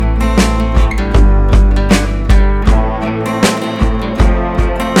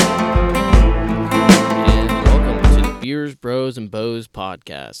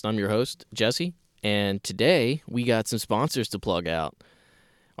podcast. I'm your host, Jesse, and today we got some sponsors to plug out.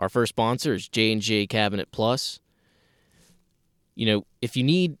 Our first sponsor is J&J Cabinet Plus. You know, if you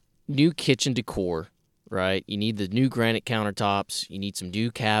need new kitchen decor, right, you need the new granite countertops, you need some new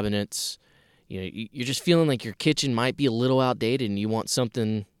cabinets, you're just feeling like your kitchen might be a little outdated and you want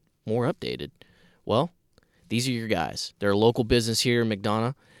something more updated. Well, these are your guys. They're a local business here in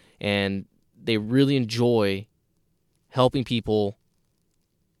McDonough, and they really enjoy helping people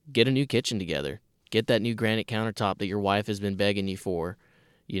get a new kitchen together, get that new granite countertop that your wife has been begging you for,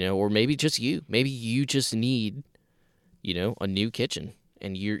 or maybe just you. Maybe you just need, a new kitchen,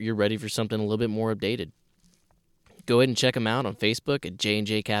 and you're ready for something a little bit more updated. Go ahead and check them out on Facebook at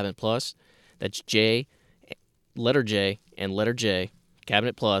J&J Cabinet Plus. That's J, letter J, and letter J,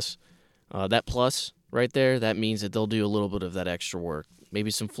 Cabinet Plus. That plus right there, that means that they'll do a little bit of that extra work.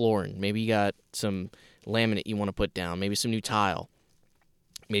 Maybe some flooring. Maybe you got some laminate you want to put down. Maybe some new tile.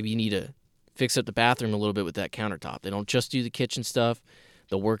 Maybe you need to fix up the bathroom a little bit with that countertop. They don't just do the kitchen stuff.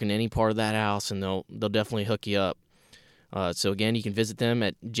 They'll work in any part of that house, and they'll definitely hook you up. So again, you can visit them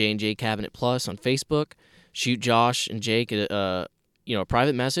at J&J Cabinet Plus on Facebook. Shoot Josh and Jake a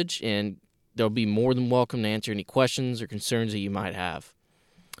private message, and they'll be more than welcome to answer any questions or concerns that you might have.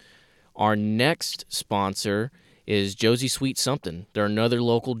 Our next sponsor is Josie Sweet Something. They're another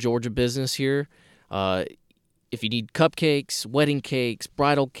local Georgia business here. If you need cupcakes, wedding cakes,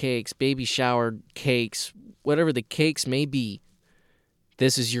 bridal cakes, baby shower cakes, whatever the cakes may be,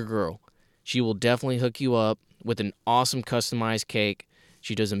 this is your girl. She will definitely hook you up with an awesome customized cake.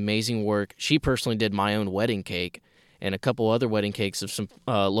 She does amazing work. She personally did my own wedding cake and a couple other wedding cakes of some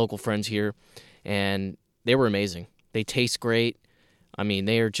local friends here, and they were amazing. They taste great. I mean,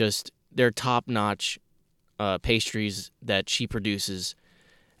 they're top-notch pastries that she produces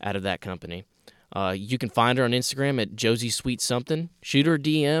out of that company. You can find her on Instagram at Josie Sweet Something. Shoot her a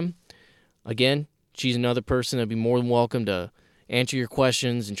DM. Again, she's another person that'd be more than welcome to answer your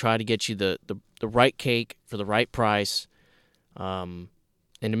questions and try to get you the right cake for the right price, and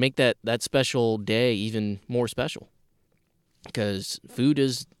to make that special day even more special. Because food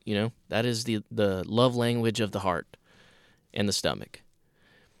is, that is the love language of the heart and the stomach.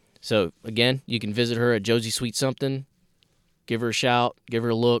 So, again, you can visit her at Josie Sweet Something. Give her a shout. Give her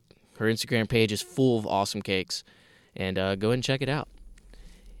a look. Her Instagram page is full of awesome cakes. And go ahead and check it out.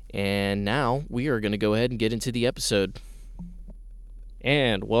 And now we are going to go ahead and get into the episode.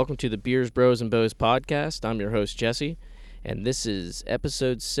 And welcome to the Beers, Bros, and Bows podcast. I'm your host, Jesse. And this is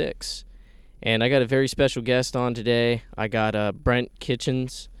episode 6. And I got a very special guest on today. I got Brent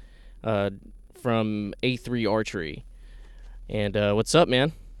Kitchens from A3 Archery. And what's up,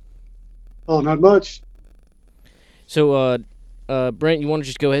 man? Oh, not much. So, Brent, you want to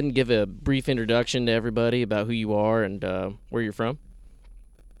just go ahead and give a brief introduction to everybody about who you are and where you're from?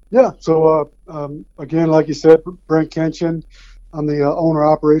 Yeah. So, again, like you said, Brent Kenshin. I'm the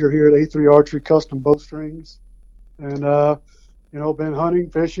owner-operator here at A3 Archery Custom Bowstrings. And, been hunting,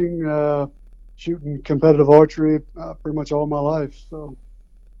 fishing, shooting competitive archery pretty much all my life. So.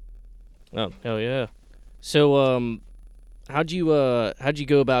 Oh, hell yeah. So, how'd you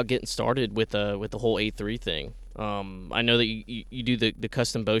go about getting started with the whole A3 thing? I know that you do the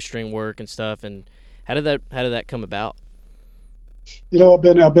custom bowstring work and stuff, and how did that come about? I've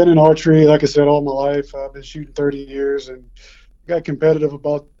been in archery, like I said, all my life. I've been shooting 30 years and got competitive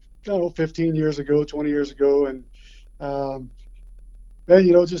about 15 years ago, 20 years ago, and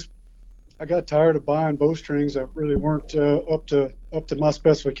then just I got tired of buying bowstrings that really weren't up to my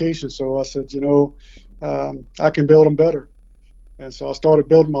specifications. So I said, I can build them better. And so I started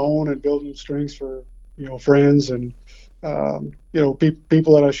building my own and building strings for, friends and,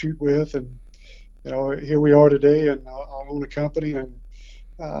 people that I shoot with. And, here we are today, and I own a company. And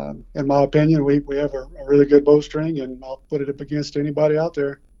in my opinion, we have a really good bowstring, and I'll put it up against anybody out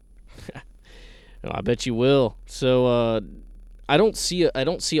there. I bet you will. So I don't see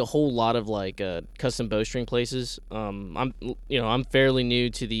a whole lot of custom bowstring places. I'm fairly new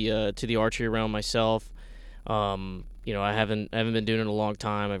to the archery realm myself. I haven't been doing it in a long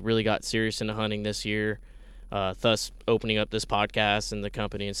time. I've really got serious into hunting this year, thus opening up this podcast and the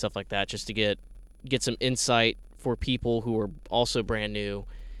company and stuff like that, just to get some insight for people who are also brand new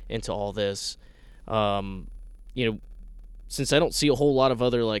into all this. Since I don't see a whole lot of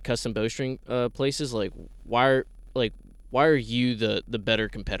other custom bowstring places, why are you the better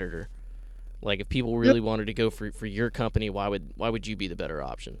competitor? If people really wanted to go for your company, why would you be the better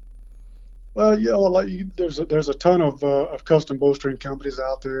option? Well, there's a ton of custom bowstring companies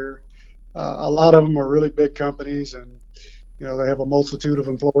out there. A lot of them are really big companies, and they have a multitude of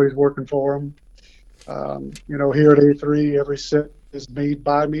employees working for them. Here at A3, every set is made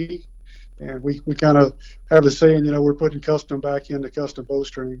by me. And we kind of have the saying, we're putting custom back into custom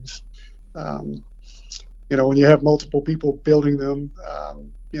bowstrings. Um, when you have multiple people building them,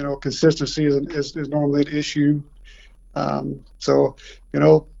 consistency is normally an issue. So,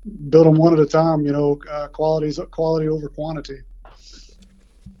 build them one at a time. Quality over quantity.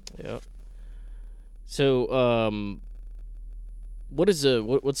 Yeah. So,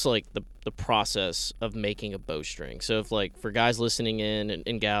 what's like the process of making a bowstring? So, if like for guys listening in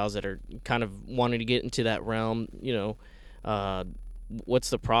and gals that are kind of wanting to get into that realm, what's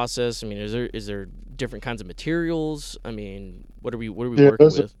the process? I mean, is there different kinds of materials? I mean, what are we working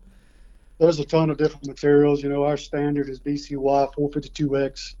with? There's a ton of different materials. Our standard is BCY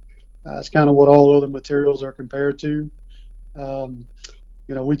 452X. It's kind of what all other materials are compared to.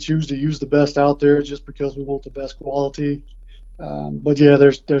 We choose to use the best out there just because we want the best quality. But yeah,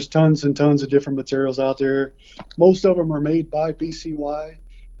 there's tons and tons of different materials out there. Most of them are made by BCY.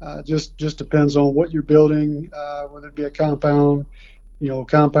 Just depends on what you're building, whether it be a compound,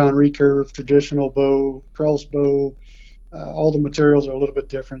 compound recurve, traditional bow, crossbow. All the materials are a little bit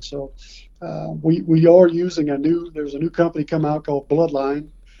different. So we are using there's a new company come out called Bloodline.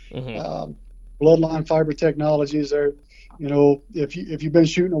 Mm-hmm. Bloodline Fiber Technologies. If you've been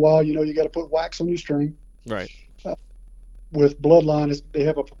shooting a while, you got to put wax on your string. Right. With Bloodline, they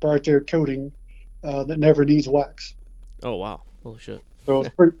have a proprietary coating that never needs wax. Oh wow! Holy shit! So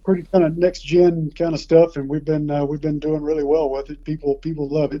it's pretty kind of next gen kind of stuff, and we've been doing really well with it. People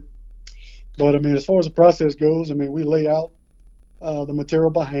love it. But I mean, as far as the process goes, I mean, we lay out the material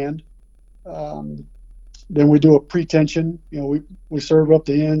by hand. Then we do a pre-tension. We serve up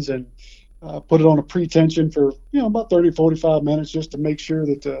the ends and put it on a pre-tension for about 30-45 minutes just to make sure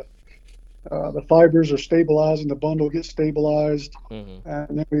that the fibers are stabilized and the bundle gets stabilized. Mm-hmm.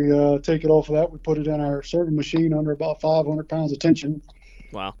 And then we take it off of that. We put it in our serving machine under about 500 pounds of tension.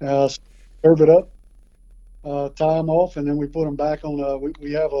 Wow. Serve it up, tie them off, and then we put them back on.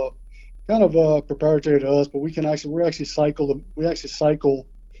 We have a kind of proprietary to us, but we actually cycle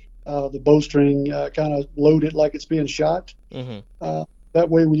the bowstring, kind of load it like it's being shot. Mm-hmm. That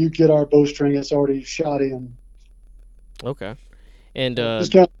way, when you get our bowstring, it's already shot in. Okay. And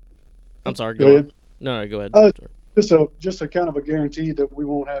I'm sorry. Go ahead. No, go ahead. Just a kind of a guarantee that we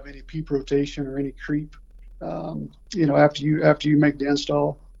won't have any peep rotation or any creep. After you make the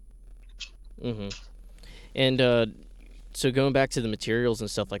install. Mm-hmm. And so going back to the materials and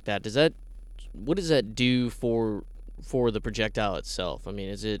stuff like that, what does that do for the projectile itself? I mean,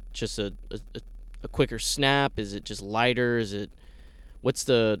 is it just a quicker snap? Is it just lighter? What's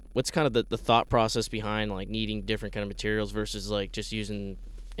kind of the thought process behind like needing different kind of materials versus like just using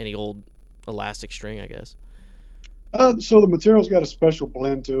any old elastic string, I guess? So the material's got a special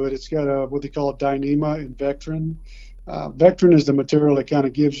blend to it. It's got what they call Dyneema and Vectrin. Vectrin is the material that kind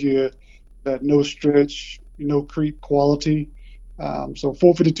of gives you that no stretch, no creep quality. So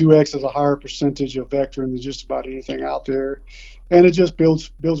 452X is a higher percentage of Vectrin than just about anything out there, and it just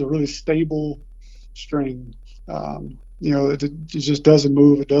builds a really stable string. It just doesn't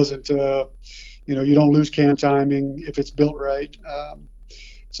move. It doesn't. You don't lose cam timing if it's built right.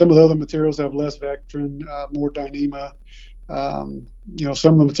 Some of the other materials have less Vectrin, more Dyneema. Some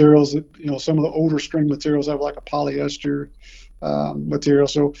of the materials some of the older string materials have like a polyester material.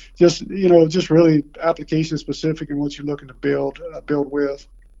 So just really application specific in what you're looking to build with.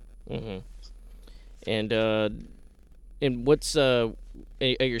 Mm-hmm. And what's at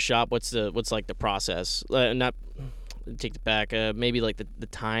your shop? What's like the process? Not take it back. Maybe like the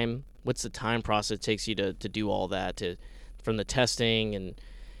time. What's the time process it takes you to do all that from the testing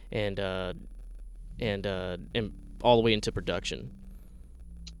and all the way into production?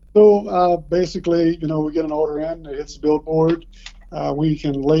 So basically, we get an order in, it hits the billboard. We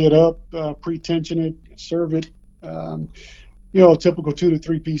can lay it up, pre-tension it, serve it. A typical 2 to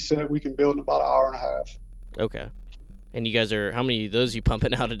 3 piece set we can build in about an hour and a half. Okay. And you guys how many of those are you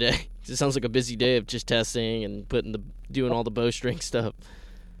pumping out a day? It sounds like a busy day of just testing and doing all the bowstring stuff.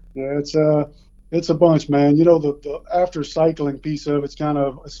 Yeah, it's a bunch, man. The after cycling piece of it's kind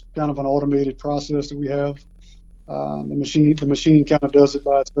of an automated process that we have. The machine kind of does it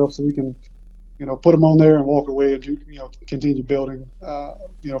by itself, so we can, put them on there and walk away and continue building,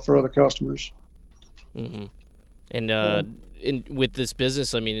 for other customers. Mm-hmm. And with this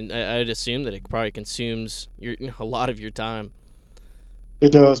business, I mean, I'd assume that it probably consumes a lot of your time.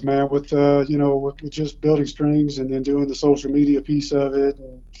 It does, man. With just building strings and then doing the social media piece of it,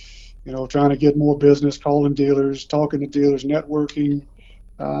 and trying to get more business, calling dealers, talking to dealers, networking.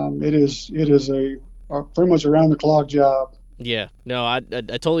 It is a pretty much around the clock job. Yeah, no, I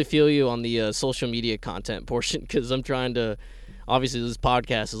totally feel you on the social media content portion, because I'm obviously this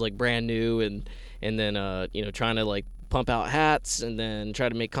podcast is like brand new, and then trying to like pump out hats and then try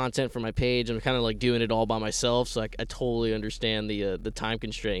to make content for my page. I'm kind of like doing it all by myself, so I totally understand the time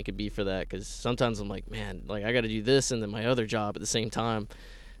constraint it could be for that, because sometimes I'm like, man, like I got to do this and then my other job at the same time.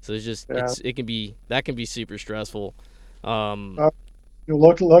 So it's just it can be super stressful.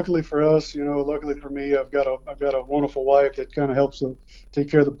 Luckily for us, luckily for me, I've got a wonderful wife that kind of helps to take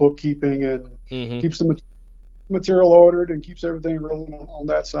care of the bookkeeping and keeps the material ordered and keeps everything rolling on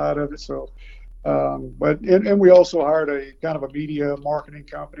that side of it. So, but we also hired a kind of a media marketing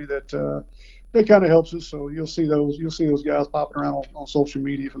company that kind of helps us. So you'll see those guys popping around on social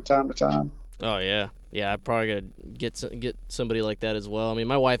media from time to time. Oh yeah, I probably gotta get somebody like that as well. I mean,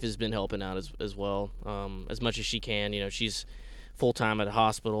 my wife has been helping out as well, as much as she can. She's full time at a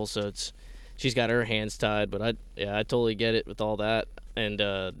hospital, so she's got her hands tied. But I totally get it with all that, and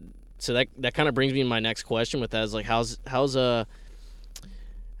so that kind of brings me to my next question with that is like how's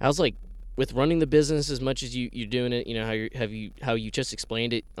like with running the business as much as you're doing it, how you just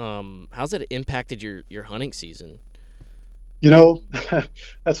explained it, how's that impacted your hunting season?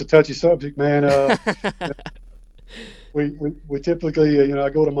 That's a touchy subject, man. We typically, I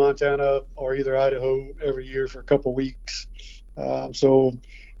go to Montana or either Idaho every year for a couple weeks. So,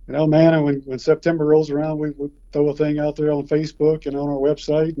 man, when September rolls around, we throw a thing out there on Facebook and on our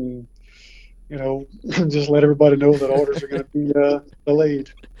website, and just let everybody know that orders are going to be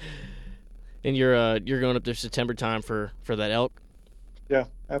delayed. And you're going up there September time for that elk? Yeah,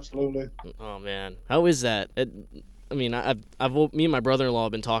 absolutely. Oh man, how is that? I mean, me and my brother-in-law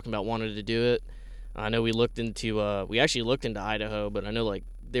have been talking about wanting to do it. I know we actually looked into Idaho, but I know like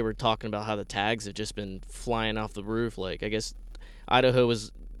they were talking about how the tags have just been flying off the roof. Like I guess Idaho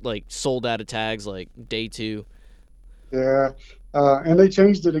was like sold out of tags like day 2. Yeah, and they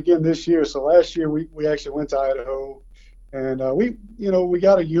changed it again this year. So last year we actually went to Idaho, and we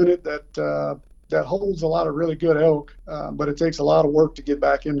got a unit that holds a lot of really good elk, but it takes a lot of work to get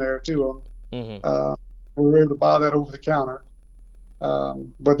back in there to them. We were able to buy that over the counter.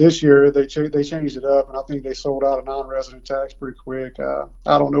 But this year they changed it up, and I think they sold out of non-resident tags pretty quick.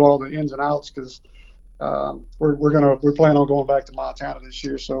 I don't know all the ins and outs because we're planning on going back to Montana this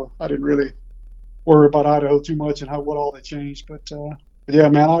year, so I didn't really worry about Idaho too much and what all they changed. But yeah,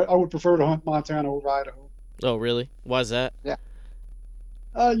 man, I would prefer to hunt Montana over Idaho. Oh, really? Why is that? Yeah.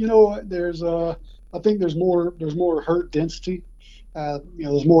 There's I think there's more herd density.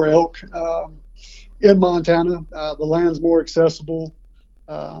 There's more elk. In Montana, the land's more accessible,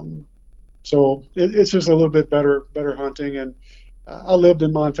 so it's just a little bit better hunting. And I lived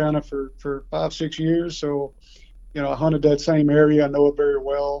in Montana for 5-6 years, so I hunted that same area. I know it very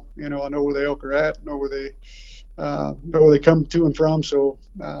well. I know where the elk are at, know where they come to and from. So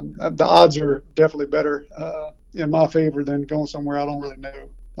the odds are definitely better in my favor than going somewhere I don't really know,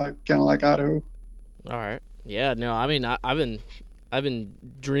 kind of like Idaho. All right. Yeah. No. I mean, I've been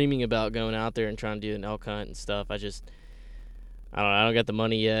dreaming about going out there and trying to do an elk hunt and stuff. I don't know. I don't got the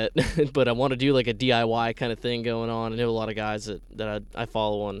money yet, but I want to do like a DIY kind of thing going on. I know a lot of guys that I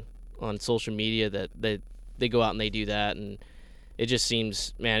follow on social media that they go out and they do that, and it just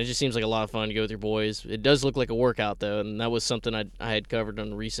seems like a lot of fun to go with your boys. It does look like a workout though, and that was something I had covered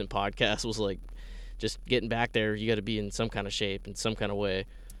on a recent podcast, was like just getting back there. You got to be in some kind of shape in some kind of way.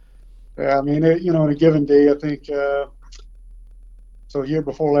 Yeah, I mean, in a given day, I think. So year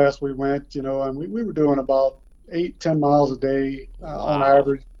before last we went, and we were doing about 8-10 miles a day on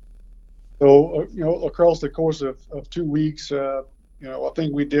average. So across the course of 2 weeks, I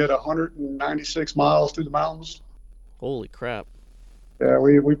think we did 196 miles through the mountains. Holy crap! Yeah,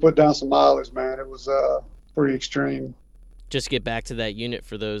 we put down some mileage, man. It was pretty extreme. Just get back to that unit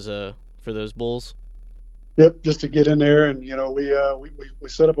for those bulls. Yep, just to get in there, and we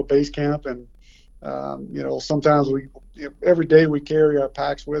set up a base camp, and sometimes every day we carry our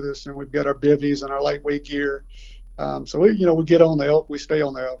packs with us, and we've got our bivvies and our lightweight gear. So we get on the elk, we stay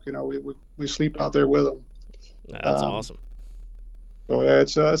on the elk. We sleep out there with them. That's awesome. So yeah,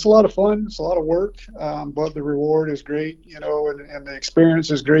 it's a lot of fun. It's a lot of work, but the reward is great. And the experience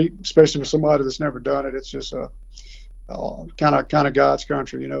is great, especially for somebody that's never done it. It's just kind of God's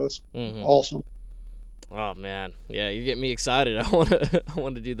country. It's awesome. Oh man, yeah, you get me excited. I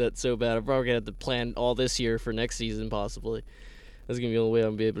want to do that so bad. I'm probably gonna have to plan all this year for next season, possibly. That's gonna be the only way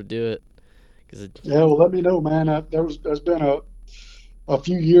I'm gonna be able to do it. Yeah, well, let me know, man. There's been a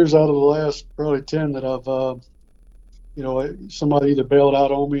few years out of the last probably 10 that I've somebody either bailed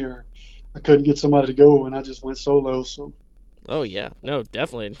out on me or I couldn't get somebody to go, and I just went solo. So. Oh yeah, no,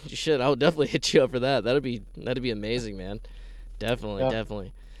 definitely. Shit, I would definitely hit you up for that. That'd be amazing, man.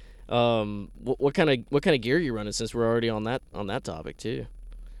 Definitely. What kind of gear are you running? Since we're already on that topic too.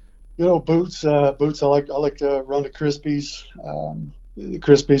 Boots. Boots. I like to run the Crispies. The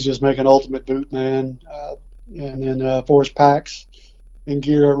Crispies just make an ultimate boot, man. And then Forest Packs and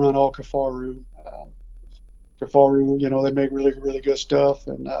gear, I run all Kafaru. Kafaru, they make really really good stuff,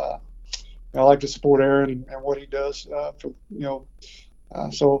 and I like to support Aaron and what he does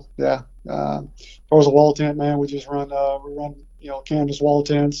so yeah. As far as a wall tent, man, we run canvas wall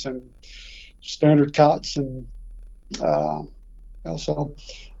tents and standard cots and uh, so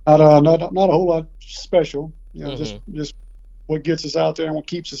not a whole lot special. Hmm. Just what gets us out there and what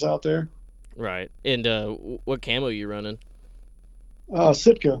keeps us out there. Right. And what camo you running?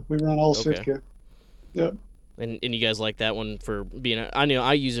 Sitka, we run all Okay. Sitka. Yep. And you guys like that one for being? I know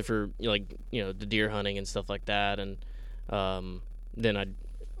I use it for the deer hunting and stuff like that, and then I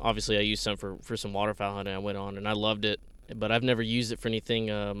used some for some waterfowl hunting I went on, and I loved it. But I've never used it for anything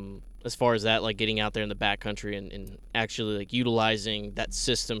as far as that, like getting out there in the backcountry and actually like utilizing that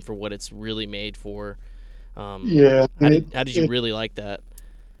system for what it's really made for. Yeah, How and did it how did you it really like that?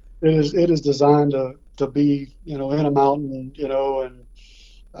 it is designed to be in a mountain, and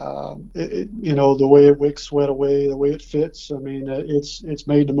the way it wicks sweat away, the way it fits. I mean, it's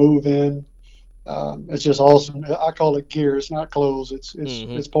made to move in. It's just awesome. I call it gear. It's not clothes. It's it's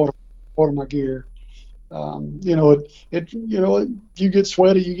Hmm. it's part of my gear. You get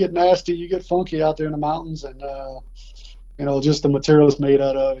sweaty, you get nasty, you get funky out there in the mountains, and just the material it's made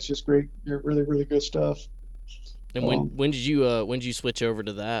out of. It's just great, really, really good stuff. And when So, when did you switch over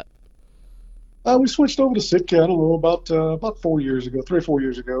to that? we switched over to Sitka. I don't know about 4 years ago, 3 or 4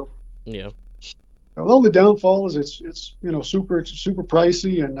 years ago. Yeah. The only downfall is it's super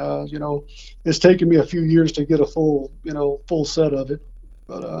pricey, and it's taken me a few years to get a full set of it.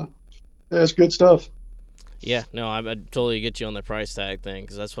 But yeah, it's good stuff. Yeah, no, I totally get you on the price tag thing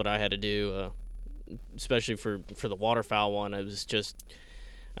because that's what I had to do, especially for the waterfowl one. It was just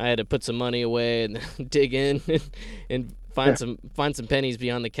I had to put some money away and dig in and Yeah, find some pennies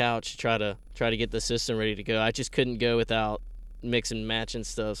beyond the couch to try to get the system ready to go. I just couldn't go without mix and matching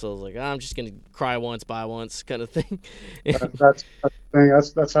stuff. So I was like, I'm just gonna cry once, buy once, kind of thing. that's the thing.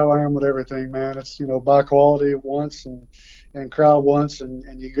 That's how I am with everything, man. It's buy quality once and crowd once, and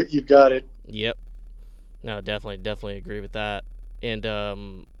you've got it. Yep. No, definitely agree with that. And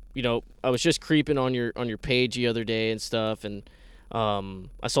I was just creeping on your page the other day and stuff, and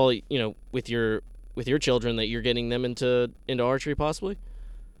I saw with your children that you're getting them into archery possibly.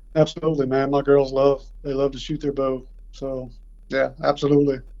 Absolutely, man. My girls love to shoot their bow. So yeah,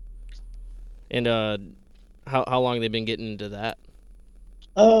 absolutely. And how long have they been getting into that?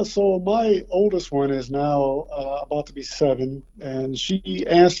 So my oldest one is now about to be 7, and she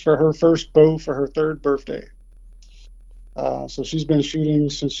asked for her first bow for her third birthday. So she's been shooting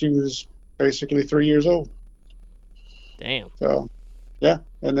since she was basically 3 years old. Damn. So yeah,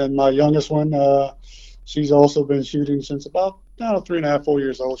 and then my youngest one, she's also been shooting since about 3.5, 4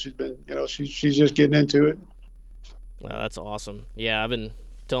 years old. She's been, she's just getting into it. Wow, that's awesome. Yeah, I've been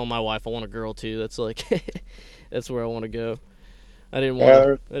telling my wife I want a girl too. That's like that's where I want to go. Yeah,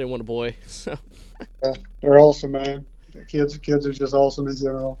 they're, I didn't want a boy. So they're awesome, man. The kids are just awesome in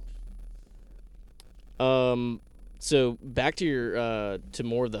general. um so back to your to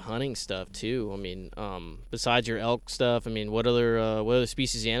more of the hunting stuff too. I mean, besides your elk stuff, I mean, what other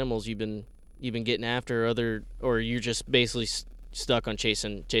species of animals you've been getting after or you're just basically stuck on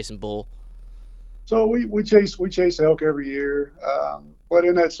chasing bull. So we chase elk every year, but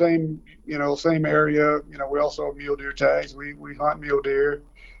in that same area, we also have mule deer tags. We hunt mule deer.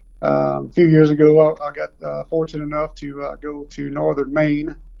 A few years ago, I got fortunate enough to go to northern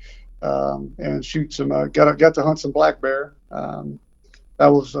Maine and shoot some. Got to hunt some black bear. That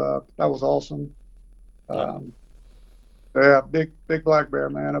was awesome. Uh, Um, yeah, big black bear,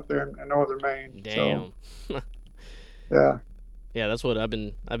 man, up there in northern Maine. So Damn. yeah, Yeah, that's what I've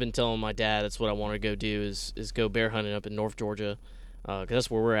been telling my dad. That's what I want to go do is go bear hunting up in North Georgia, because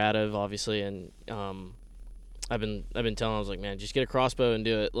that's where we're out of, obviously. And I've been telling him, I was like, man, just get a crossbow and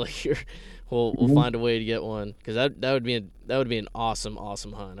do it. Like, we'll hmm find a way to get one, because that would be an awesome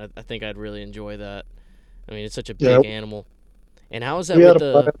hunt. I think I'd really enjoy that. I mean, it's such a yeah. big animal. And how is that We with had a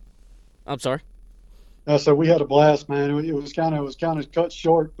the? I'm sorry. So we had a blast, man. It was kind of cut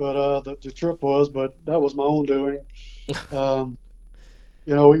short, but the trip was, but that was my own doing. Um,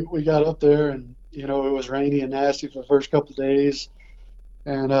 we got up there, and it was rainy and nasty for the first couple of days,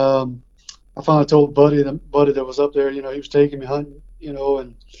 and I finally told buddy that was up there, he was taking me hunting,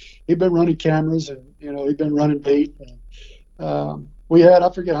 and he'd been running cameras, and he'd been running bait, and we had,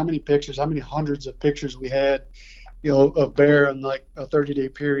 I forget how many pictures, how many hundreds of pictures we had, of bear in like a 30-day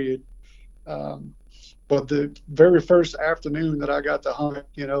period. Um, but the very first afternoon that I got to hunt,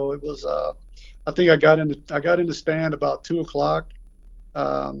 it was I think I got into stand about 2 o'clock,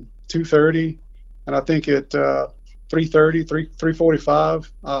 2:30, and I think at 3:30,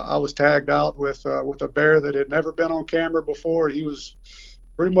 3:45, I was tagged out with a bear that had never been on camera before. He was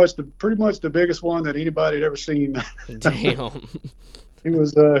pretty much the biggest one that anybody had ever seen. Damn. He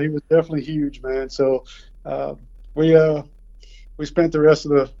was definitely huge, man. So uh, we uh, we spent the rest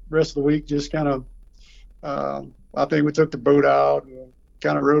of the week just kind of. I think we took the boat out and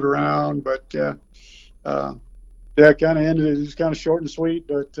kind of rode around, but uh, yeah, kind of ended it. It was kind of short and sweet,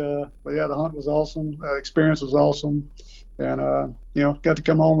 but yeah, the hunt was awesome. Experience was awesome, and got to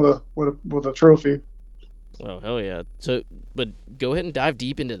come home with a trophy. Oh, hell yeah. So, but go ahead and dive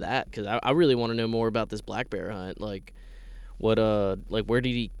deep into that because I really want to know more about this black bear hunt. Like, like where did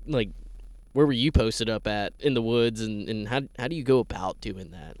he, like, where were you posted up at in the woods and how do you go about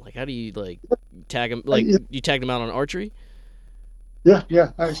doing that? Like, how do you, like, tag him, like, Yeah, you tagged him out on archery? yeah,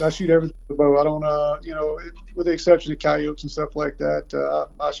 yeah. I shoot everything with the bow. I don't, with the exception of coyotes and stuff like that.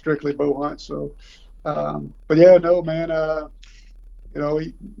 I strictly bow hunt. So, but yeah, no, man. A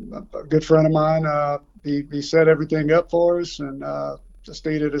good friend of mine, he set everything up for us and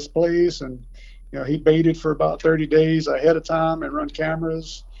stayed at his place. And, he baited for about 30 days ahead of time and run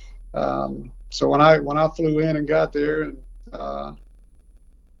cameras. So when I flew in and got there, and,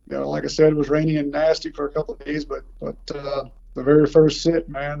 like I said, it was rainy and nasty for a couple of days, but the very first sit,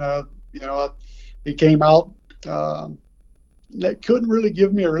 man, he came out. That couldn't really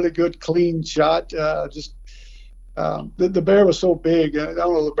give me a really good clean shot. Just the bear was so big. I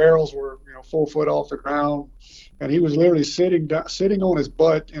don't know. The barrels were 4 foot off the ground, and he was literally sitting on his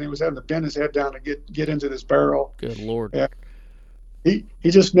butt, and he was having to bend his head down to get into this barrel. Good Lord. And he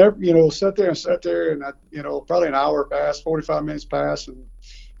just never sat there, and probably an hour passed, 45 minutes passed,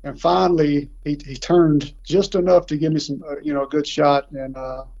 and finally he turned just enough to give me some a good shot. And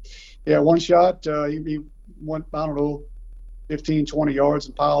yeah, one shot, he went, I don't know, 15, 20 yards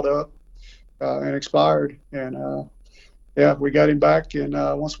and piled up and expired. And yeah, we got him back, and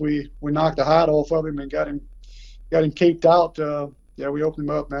once we knocked the hide off of him and got him caped out, yeah, we opened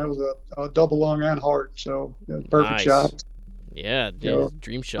him up, man. It was a double lung and heart, so yeah, perfect Nice. shot. Yeah, You dude,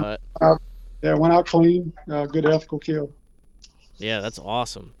 dream shot. yeah, went out clean, good ethical kill. Yeah, that's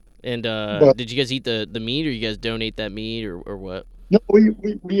awesome. And But did you guys eat the meat, or you guys donate that meat, or what? no,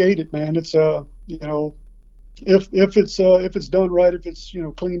 we ate it, man. It's if it's done right, if it's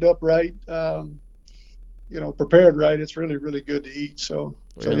cleaned up right, prepared right, it's really really good to eat. So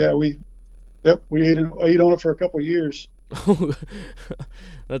Really? yeah, we ate on it for a couple of years.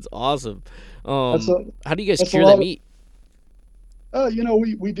 That's awesome. That's a How do you guys that's a cure that lot of meat?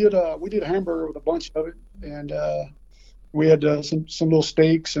 we did a hamburger with a bunch of it, and we had some little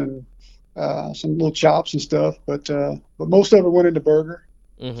steaks and some little chops and stuff, but most of it went into burger.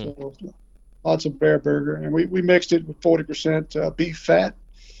 Mm-hmm. So lots of bear burger, and we mixed it with 40% beef fat,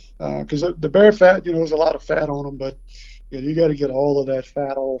 because the bear fat, there's a lot of fat on them, but you got to get all of that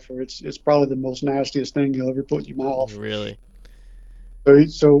fat off, or it's probably the most nastiest thing you'll ever put in your mouth. Really?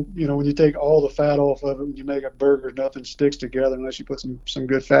 So when you take all the fat off of it, you make a burger, nothing sticks together unless you put some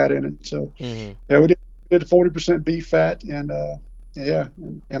good fat in it. So Mm-hmm. yeah, we did 40% beef fat, and yeah,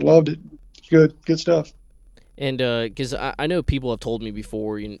 and loved it. Good stuff. And because I know people have told me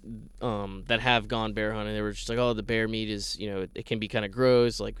before, that have gone bear hunting, they were just like, oh, the bear meat is, it can be kind of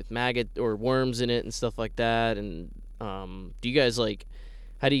gross, like with maggot or worms in it and stuff like that. And do you guys like,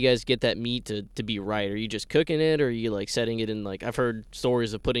 how do you guys get that meat to be right? Are you just cooking it, or are you like setting it in, like, I've heard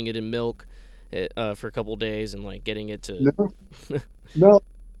stories of putting it in milk for a couple days and like getting it to. No, no,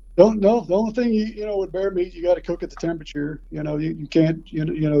 don't no. The only thing with bear meat, you got to cook at the temperature. You can't you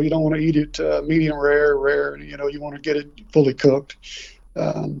don't want to eat it medium rare. You want to get it fully cooked.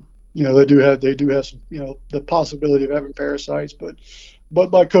 They do have some the possibility of having parasites, but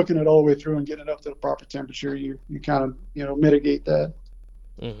by cooking it all the way through and getting it up to the proper temperature, you kind of mitigate that.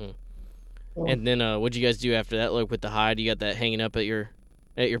 Hmm. So, And then what'd you guys do after that? Like with the hide, you got that hanging up at your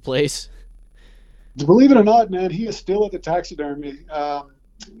place? believe it or not, man, he is still at the taxidermy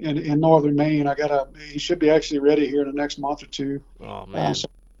in northern Maine. He should be actually ready here in the next month or two. Oh man. So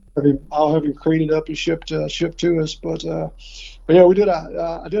I'll have him crated up and shipped to us. But yeah,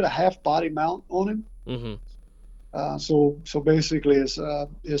 I did a half body mount on him. Hmm. So basically,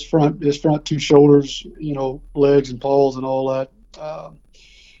 his front two shoulders, legs and paws and all that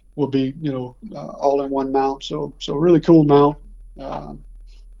will be all in one mount. So really cool mount.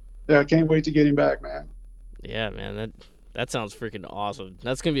 Yeah, I can't wait to get him back, man. Yeah, man, that sounds freaking awesome.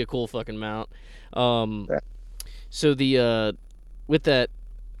 That's gonna be a cool fucking mount. Um, Yeah. So the with that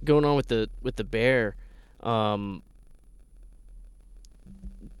going on with the bear, um,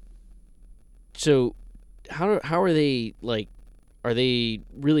 so how are they like? Are they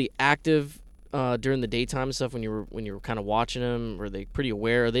really active during the daytime and stuff when you were kind of watching them? Are they pretty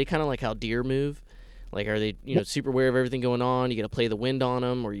aware? Are they kind of like how deer move? Like, are they super aware of everything going on? You got to play the wind on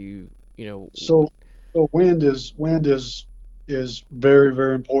them, or you know So, so wind is very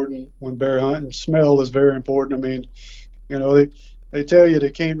very important when bear hunting. Smell is very important. I mean, they tell you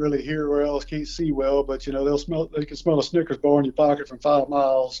they can't really hear well, can't see well, but they can smell a Snickers bar in your pocket from 5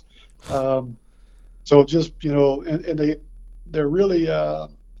 miles. Um, so just and they're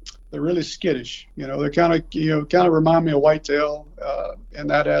really skittish. They're kind of remind me of whitetail in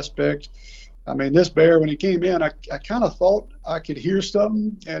that aspect. I mean, this bear, when he came in, I kind of thought I could hear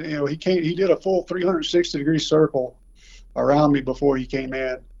something, and he did a full 360-degree circle around me before he came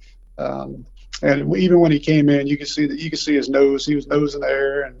in. Um, and even when he came in, you could see his nose. He was nose in the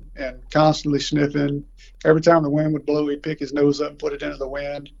air and constantly sniffing. Every time the wind would blow, he'd pick his nose up and put it into the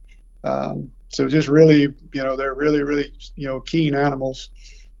wind. So just really, they're really, really, keen animals.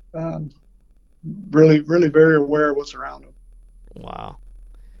 Um, really, really very aware of what's around them. wow.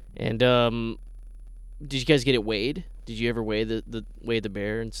 And did you guys get it weighed? Did you ever weigh the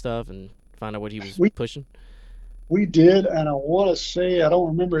bear and stuff and find out what he was We pushing? we did, and I want to say I don't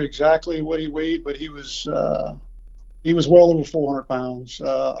remember exactly what he weighed, but he was well over 400 pounds.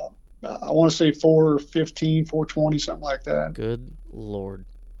 I want to say 415, 420, something like that. Good lord.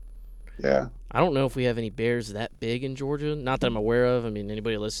 Yeah. I don't know if we have any bears that big in Georgia. Not that I'm aware of. I mean,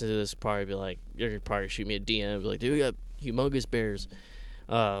 anybody listening to this would probably be like, you're gonna probably shoot me a DM, be like, dude, we got humongous bears.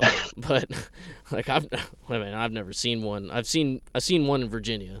 Um, but like I've never seen one. I've seen one in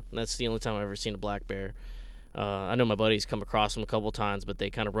Virginia. And that's the only time I've ever seen a black bear. I know my buddies come across them a couple times, but they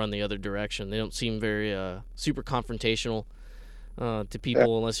kind of run the other direction. They don't seem very super confrontational to Yeah.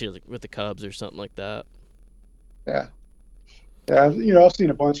 people unless you're like, with the cubs or something like that. Yeah. Yeah. I've seen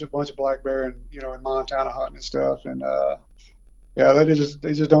a bunch of black bear in Montana hunting and stuff, and yeah, they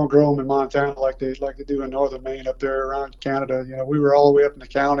just don't grow them in Montana like they do in northern Maine up there around Canada. We were all the way up in the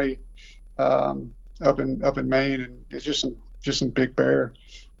county, up in Maine, and it's just some big bear.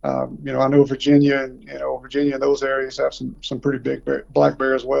 I know Virginia and Virginia and those areas have some pretty big black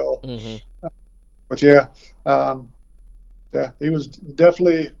bear as well. Hmm. But yeah, um, yeah, he was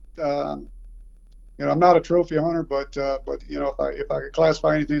definitely. I'm not a trophy hunter, but if I could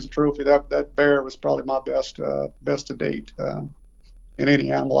classify anything as a trophy, that bear was probably my best to date in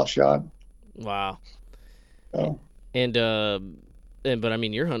any animal I shot. Wow. So And but I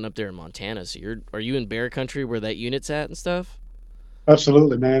mean, you're hunting up there in Montana, so are you in bear country where that unit's at and stuff?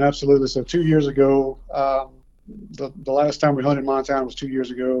 absolutely, man, absolutely. So 2 years ago, the last time we hunted Montana was 2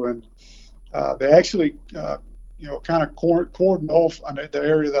 years ago, and they actually kind of cordoned off on the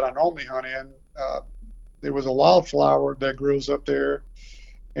area that I normally hunt in. There was a wildflower that grows up there,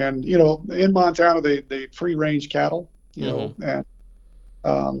 and in Montana they free range cattle, Mm-hmm. and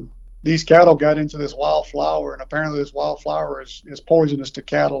these cattle got into this wildflower, and apparently this wildflower is poisonous to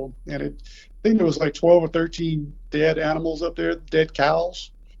cattle. And I think there was like 12 or 13 dead animals up there, dead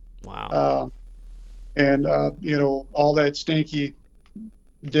cows, Wow. uh, and all that stinky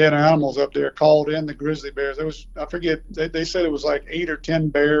dead animals up there called in the grizzly bears. There was, I forget, they said it was like 8 or 10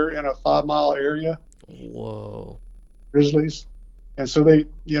 bear in a 5 mile area, Whoa. grizzlies. And so they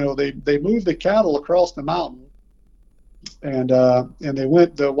moved the cattle across the mountain, and they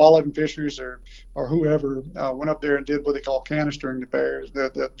went, the wildlife and fisheries or whoever went up there and did what they call canistering the bears,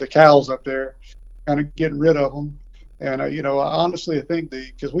 the cows up there, kind of getting rid of them. And I honestly think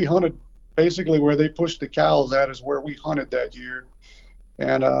because we hunted basically where they pushed the cows at is where we hunted that year.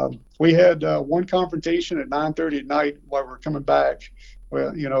 And we had one confrontation at 9:30 at night while we were coming back.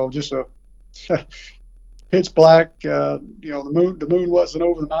 Well, just a pitch black. The moon wasn't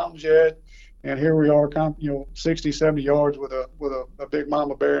over the mountains yet, and here we are, 60, 70 yards with a big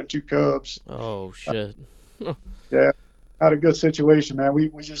mama bear and two cubs. Oh shit. Yeah, had a good situation, man. We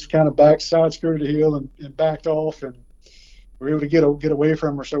just kind of side skirted the hill and backed off, and we were able to get away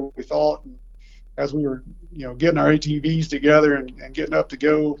from her, so we thought. And as we were, getting our ATVs together and getting up to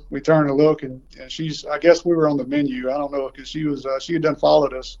go, we turned to look, and I guess we were on the menu. I don't know, because she had done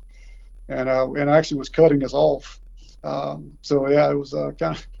followed us, and actually was cutting us off. So yeah, it was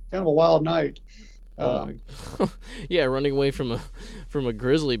kind of a wild night. Oh Um, my. Yeah, running away from a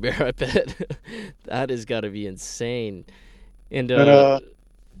grizzly bear. I bet that has got to be insane. And and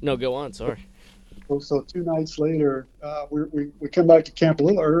no, go on. Sorry. so 2 nights later, we come back to camp a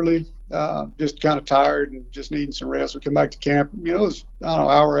little early, just kind of tired and just needing some rest. We come back to camp. It was, I don't know,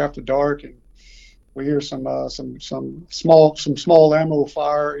 hour after dark, and we hear some small ammo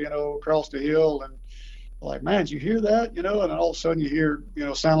fire, across the hill, and like, man, did you hear that? And then all of a sudden you hear,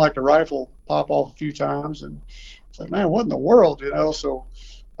 sound like the rifle pop off a few times, and it's like, man, what in the world, So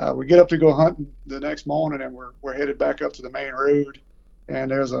we get up to go hunting the next morning, and we're headed back up to the main road,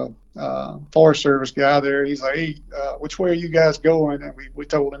 and there's a Forest Service guy there. He's like, hey, which way are you guys going? And we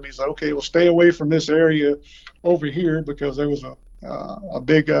told him. He's like, okay, well, stay away from this area over here, because there was a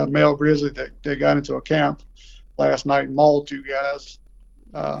big male grizzly that got into a camp last night and mauled two guys.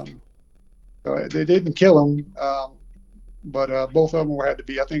 So they didn't kill him, but both of them had to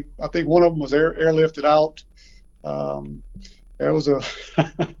be. I think one of them was airlifted out. It was a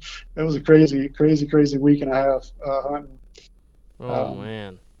it was a crazy week and a half hunting. Oh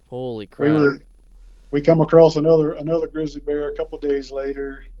man, holy crap! We come across another grizzly bear a couple of days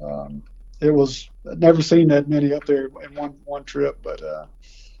later. I'd never seen that many up there in one trip, but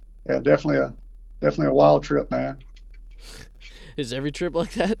yeah, definitely a wild trip, man. Is every trip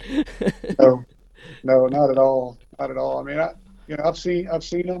like that? No, not at all. Not at all. I mean, I've seen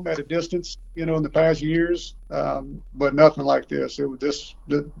them at a distance, in the past years, but nothing like this.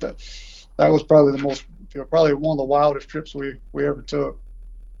 That was probably the most, probably one of the wildest trips we ever took.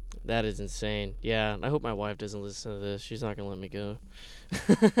 That is insane. Yeah, I hope my wife doesn't listen to this. She's not gonna let me go.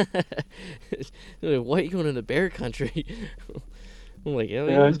 Why are you going into bear country? I'm like,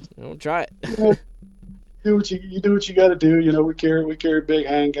 yeah, don't try it. Do what you got to do. We carry big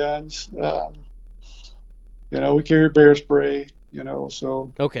handguns. We carry bear spray.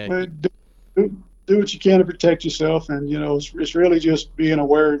 So okay. Do what you can to protect yourself, and it's really just being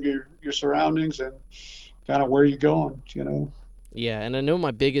aware of your surroundings and kind of where you're going. Yeah, and I know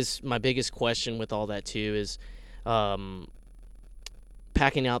my biggest question with all that too is,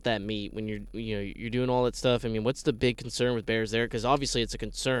 packing out that meat when you're doing all that stuff. I mean, what's the big concern with bears there? Because obviously it's a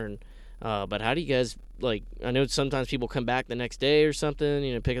concern, but how do you guys, like? I know sometimes people come back the next day or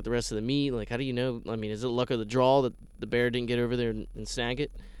something, pick up the rest of the meat. Like, how do you know? I mean, is it luck of the draw that the bear didn't get over there and snag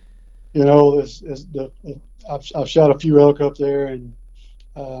it? I've shot a few elk up there, and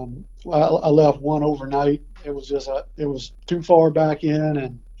I left one overnight. It was too far back in,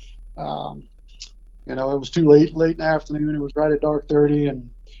 and it was too late in the afternoon. It was right at dark 30, and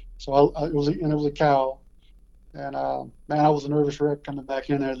so it was a cow. And man, I was a nervous wreck coming back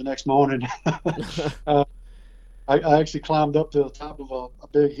in there the next morning. I actually climbed up to the top of a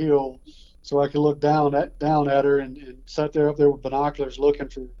big hill so I could look down at her, and sat there up there with binoculars looking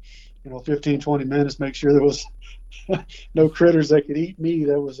for 15, 20 minutes, make sure there was no critters that could eat me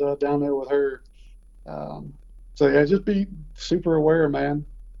that was down there with her. So yeah, just be super aware, man.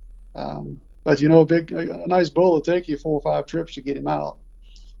 But a nice bull will take you 4 or 5 trips to get him out.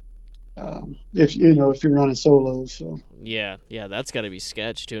 If you're running solos. So yeah, that's got to be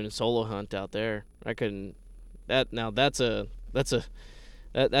sketch doing a solo hunt out there. I couldn't. That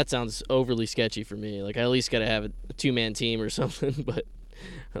sounds overly sketchy for me. Like, I at least got to have a 2-man team or something, but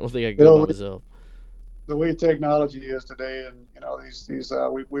I don't think I can go by myself. The way technology is today, and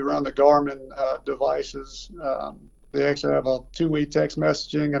we run the Garmin devices. They actually have a 2-way text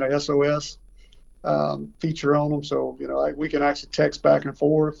messaging and a SOS feature on them, so we can actually text back and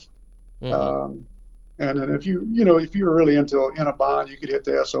forth. Mm-hmm. And then if you're really in a bind, you could hit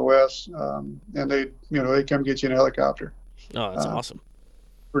the SOS, and they come get you in a helicopter. Oh, that's awesome.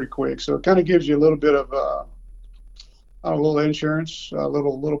 Pretty quick. So it kind of gives you a little bit of a little insurance, a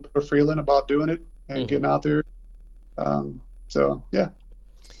little bit of feeling about doing it and getting out there. So yeah.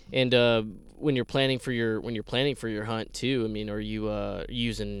 And when you're planning for your hunt too, I mean, are you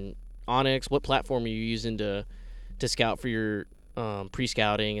using Onyx? What platform are you using to scout for your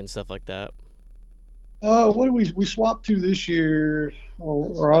pre-scouting and stuff like that? What we swapped to this year,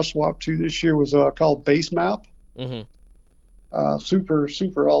 or I swapped to this year, was called Basemap. Mm-hmm. Super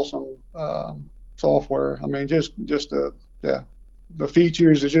awesome software. I mean, just the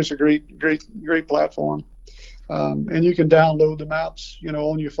features is just a great platform. And you can download the maps,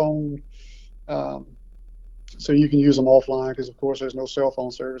 on your phone, so you can use them offline, because of course there's no cell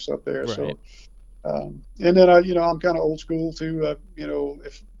phone service up there. Right. So, and then I'm kind of old school too.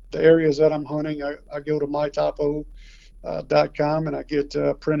 If the areas that I'm hunting, I go to mytopo.com and I get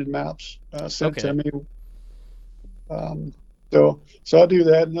printed maps sent to me. So I do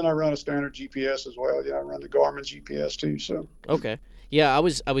that, and then I run a standard GPS as well. I run the Garmin GPS too. So okay, yeah, I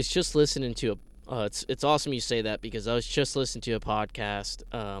was just listening to it's awesome you say that, because I was just listening to a podcast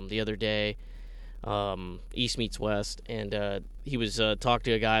the other day, East Meets West, and he was talking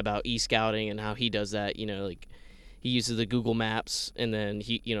to a guy about e-scouting and how he does that. Like, he uses the Google Maps, and then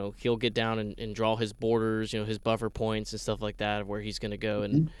he'll get down and draw his borders, his buffer points and stuff like that of where he's going to go,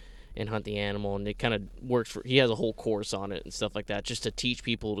 and and hunt the animal, and it kind of works for. He has a whole course on it and stuff like that, just to teach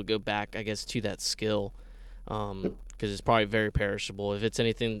people to go back, I guess, to that skill, because it's probably very perishable. If it's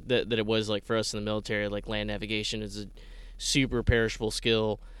anything that it was like for us in the military, like land navigation is a super perishable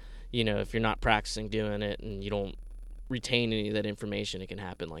skill. If you're not practicing doing it and you don't retain any of that information, it can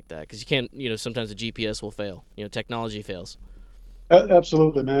happen like that because you can't. Sometimes the GPS will fail. Technology fails.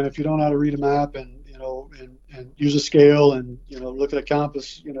 Absolutely, man. If you don't know how to read a map and use a scale and look at a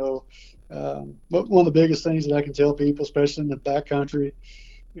compass, but one of the biggest things that I can tell people, especially in the backcountry,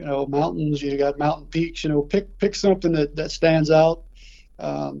 mountains, you got mountain peaks, pick something that stands out.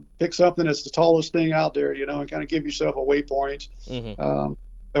 Pick something that's the tallest thing out there, and kind of give yourself a waypoint. Mm-hmm.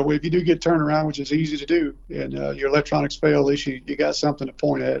 That way, if you do get turned around, which is easy to do, and your electronics fail, at least you got something to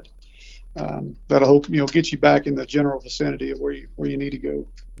point at. That'll hope get you back in the general vicinity of where you need to go.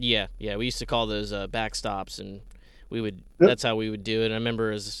 Yeah. We used to call those backstops, and we would. Yep. That's how we would do it. And I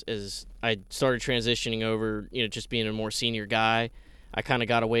remember as I started transitioning over, just being a more senior guy, I kind of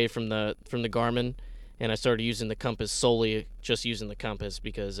got away from the Garmin, and I started using the compass solely, just using the compass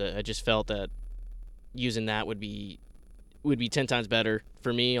because I just felt that using that would be 10 times better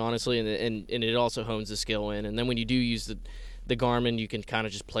for me, honestly, and it also hones the skill in. And then when you do use the Garmin, you can kind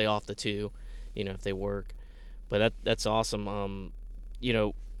of just play off the two, if they work. But that's awesome.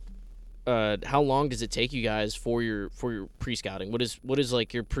 How long does it take you guys for your pre-scouting? What is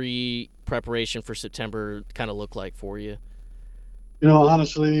like your pre-preparation for September kind of look like for you?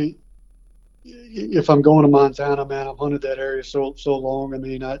 Honestly, if I'm going to Montana, man, I've hunted that area so long. I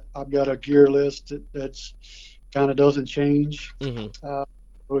mean, I've got a gear list that's kind of doesn't change. Mm-hmm.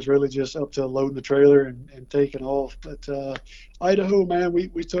 It was really just up to loading the trailer and taking off. But Idaho, man,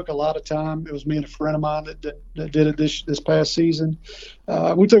 we took a lot of time. It was me and a friend of mine that did it this past season.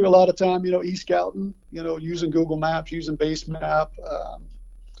 We took a lot of time, e-scouting, using Google Maps, using Basemap,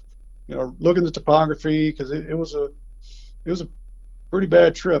 looking at the topography because it was a pretty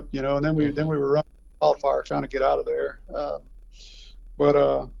bad trip, and then we were running wildfire trying to get out of there. But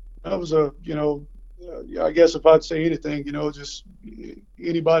that was I guess if I'd say anything, just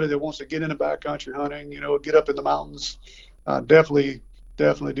anybody that wants to get into backcountry hunting, get up in the mountains, definitely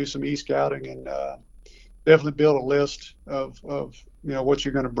do some e-scouting and definitely build a list of what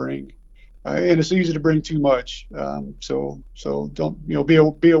you're going to bring. And it's easy to bring too much. So don't, be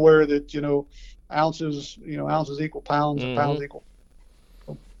aware that, ounces equal pounds and pounds equal.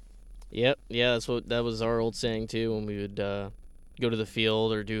 Yep. Yeah, that was our old saying too when we would go to the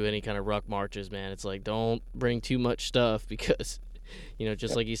field or do any kind of ruck marches, man. It's like, don't bring too much stuff because,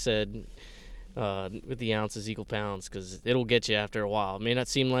 just like you said, with the ounces equal pounds, because it'll get you after a while. It may not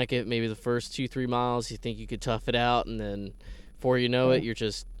seem like it. Maybe the first 2-3 miles you think you could tough it out, and then before you know it,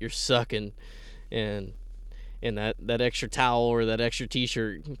 you're sucking, and that extra towel or that extra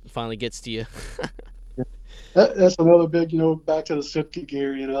T-shirt finally gets to you. That's another big, back to the Sitka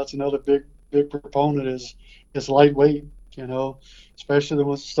gear. That's another big proponent is lightweight. Especially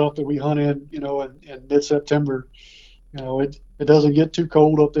the stuff that we hunt in mid-September. It doesn't get too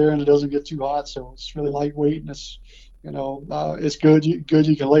cold up there and it doesn't get too hot, so it's really lightweight and it's it's good. You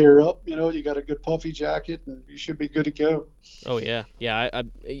can layer up. You got a good puffy jacket and you should be good to go. Oh yeah.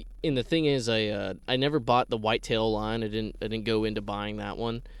 And the thing is, I never bought the whitetail line. I didn't go into buying that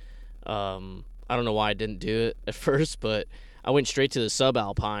one. I don't know why I didn't do it at first, but I went straight to the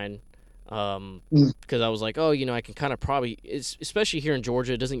subalpine. Because I was like, I can kind of probably, especially here in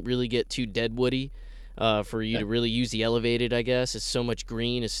Georgia, it doesn't really get too deadwoody for you to really use the elevated, I guess. It's so much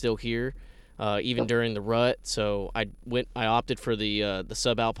green is still here, even during the rut. So I opted for the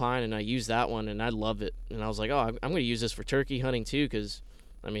subalpine, and I used that one, and I love it. And I was like, I'm going to use this for turkey hunting too, because,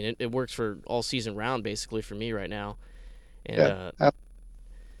 it works for all season round, basically, for me right now. And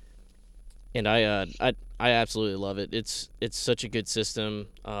and I absolutely love it. It's such a good system.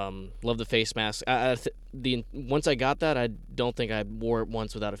 Love the face mask. Once I got that, I don't think I wore it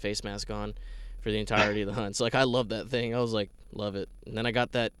once without a face mask on for the entirety of the hunt. So I love that thing. I was like, love it. And then I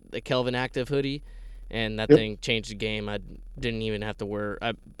got the Kelvin Active hoodie, and that thing changed the game. I didn't even have to wear.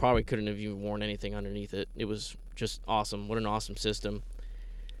 I probably couldn't have even worn anything underneath it. It was just awesome. What an awesome system.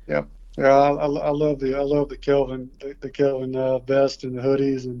 Yeah. Yeah, I love the Kelvin vest and the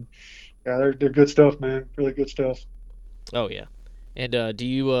hoodies, and they're good stuff, man. Really good stuff. Oh yeah. And do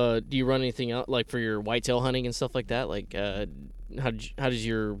you run anything out like for your whitetail hunting and stuff like that? Like how does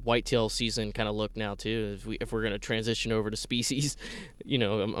your whitetail season kind of look now too? If we're gonna transition over to species,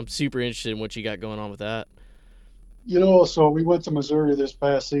 I'm super interested in what you got going on with that. So we went to Missouri this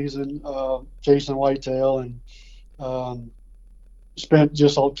past season, chasing whitetail, and spent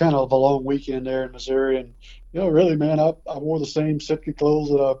just kind of a long weekend there in Missouri, and Really, man, I wore the same Sitka clothes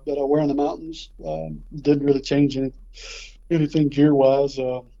that I wear in the mountains. Didn't really change anything gear wise.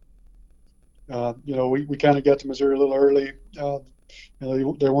 We kind of got to Missouri a little early.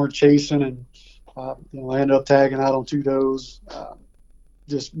 They weren't chasing, and I ended up tagging out on two does.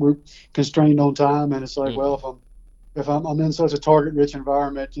 Just we're constrained on time, and it's like, well, Hmm. if I'm in such a target rich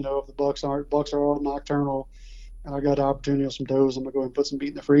environment, if the bucks are all nocturnal, and I got the opportunity of some does, I'm gonna go ahead and put some meat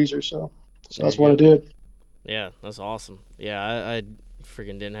in the freezer. So There that's you what I go. did. Yeah, that's awesome. Yeah, I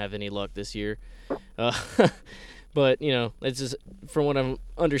freaking didn't have any luck this year. Uh, but it's just from what I'm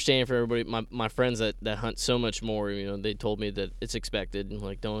understanding from everybody, my friends that hunt so much more. They told me that it's expected, and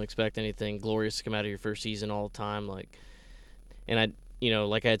like don't expect anything glorious to come out of your first season all the time. Like, and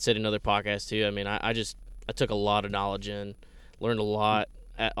like I had said in other podcasts too. I mean, I took a lot of knowledge in, learned a lot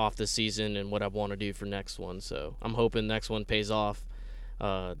off this season and what I want to do for next one. So I'm hoping next one pays off,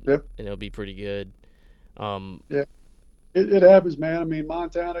 Yep. and it'll be pretty good. Um, Yeah. It happens, man. I mean,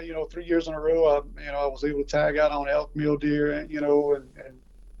 Montana, 3 years in a row, I was able to tag out on elk, mule deer, and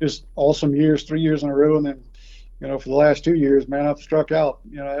just awesome years, 3 years in a row. And then, for the last 2 years, man, I've struck out.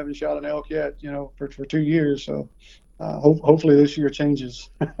 I haven't shot an elk yet, for 2 years. So hopefully this year changes.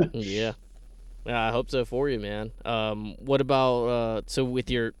 yeah. Yeah, I hope so for you, man. What about so with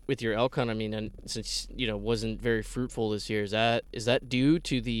your elk hunt? I mean, and since wasn't very fruitful this year, is that due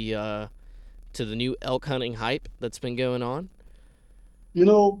to the new elk hunting hype that's been going on?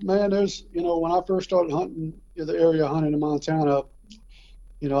 Man, when I first started hunting the area hunting in Montana,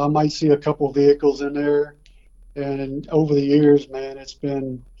 I might see a couple vehicles in there. And over the years, man, it's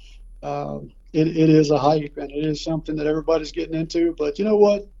been it is a hype and it is something that everybody's getting into. But you know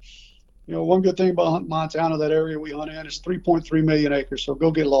what? One good thing about hunting Montana, that area we hunt in, is 3.3 million acres. So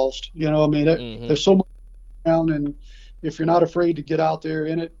go get lost. I mean, Mm-hmm. there's so much around, and if you're not afraid to get out there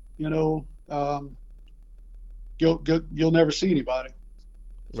in it, you'll never see anybody.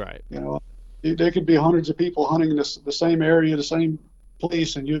 Right. You know, there could be hundreds of people hunting the same area, the same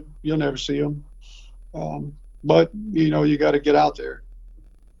place, and you'll never see them. But you got to get out there.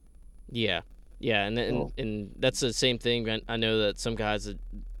 Yeah. Yeah, So, and that's the same thing. I know that some guys that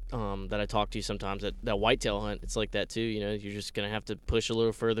I talk to sometimes that whitetail hunt, it's like that too. You're just gonna have to push a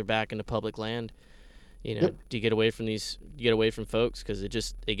little further back into public land. yep, To get away from you get away from folks because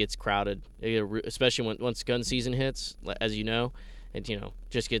it gets crowded, especially once gun season hits, as you know, it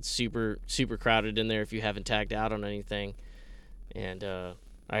just gets super super crowded in there if you haven't tagged out on anything, and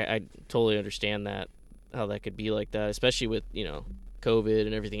I totally understand that how that could be like that, especially with COVID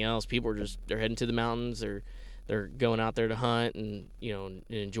and everything else. People are they're heading to the mountains, they're going out there to hunt and and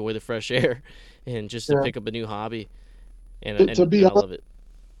enjoy the fresh air, and just to yeah. pick up a new hobby, and To, to and, be and I love it.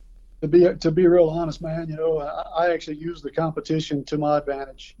 to be real honest, man, I actually use the competition to my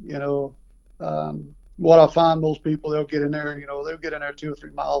advantage. What I find, most people, they'll get in there 2 or 3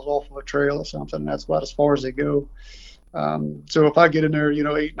 miles off of a trail or something, and that's about as far as they go. So if I get in there,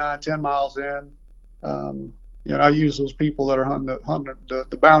 8, 9, 10 miles in, I use those people that are hunting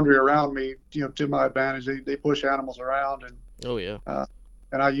the boundary around me, to my advantage. They push animals around, Oh yeah. uh,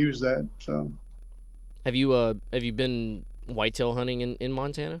 and I use that. So. Have you been whitetail hunting in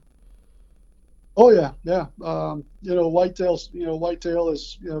Montana? Oh yeah, yeah. Whitetail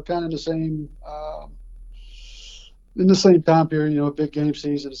is kind of in the same time period. Big game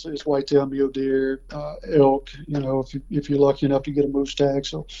season. It's whitetail, mule deer, elk. If you're lucky enough to get a moose tag.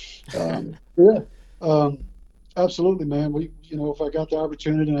 So, yeah, um, absolutely, man. If I got the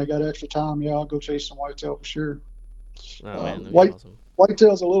opportunity and I got extra time, yeah, I'll go chase some whitetail for sure. Oh man, Um, that'd be white awesome.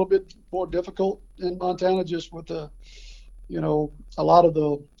 Whitetail's a little bit more difficult in Montana, just with a lot of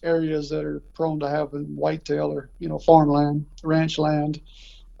the areas that are prone to having whitetail are, farmland, ranch land.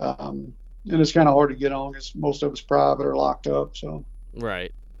 And it's kind of hard to get on because most of it's private or locked up. So,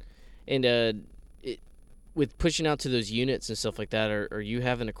 Right. And it, with pushing out to those units and stuff like that, are you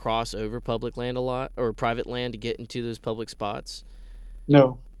having to cross over public land a lot or private land to get into those public spots?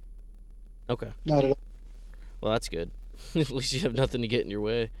 no, Okay. not at all. Well, that's good. At least you have nothing to get in your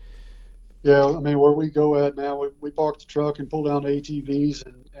way. Yeah, I mean, where we go at now, we park the truck and pull down the ATVs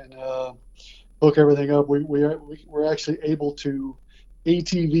and hook everything up. We're actually able to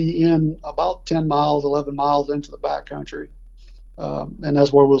ATV in about 10 miles, 11 miles into the backcountry. And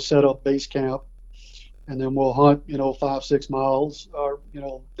that's where we'll set up base camp, and then we'll hunt, 5, 6 miles or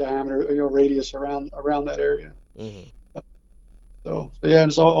diameter, radius around that area. Hmm. So yeah,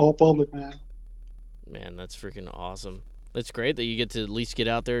 and it's all public, man. Man, that's freaking awesome. It's great that you get to at least get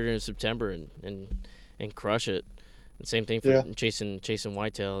out there in September and crush it. And same thing for Yeah. chasing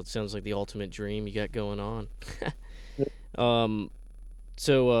whitetail. It sounds like the ultimate dream you got going on. Yeah. um,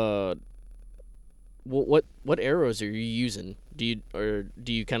 so what arrows are you using? Do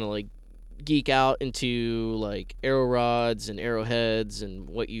you kind of like geek out into like arrow rods and arrowheads and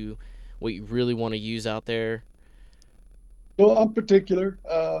what you really want to use out there? Well, I'm particular,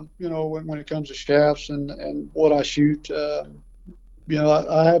 when it comes to shafts and what I shoot.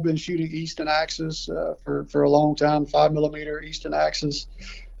 I have been shooting Easton Axis for a long time, 5 millimeter Easton Axis.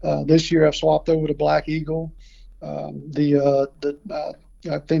 This year I've swapped over to Black Eagle. I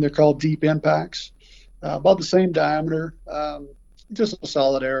think they're called Deep Impacts, about the same diameter. Just a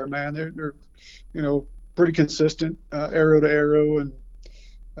solid arrow, man. They're pretty consistent arrow to arrow, and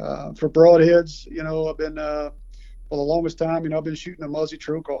for broadheads, I've been for the longest time, I've been shooting the Muzzy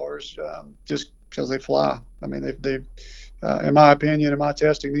Trocars just because they fly. I mean, they in my opinion, in my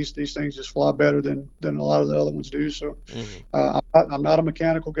testing, these things just fly better than a lot of the other ones do. So I'm not a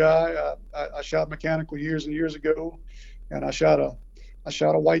mechanical guy. I shot mechanical years and years ago, and I shot a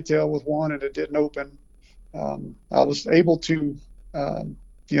whitetail with one, and it didn't open. I was able to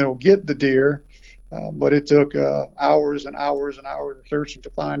get the deer, but it took hours and hours and hours of searching to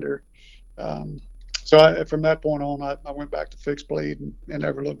find her. From that point on, I went back to fixed blade and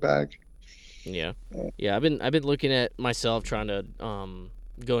never looked back. Yeah, yeah. I've been looking at myself trying to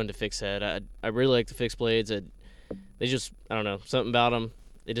go into fixed head. I really like the fixed blades. They just, I don't know, something about them.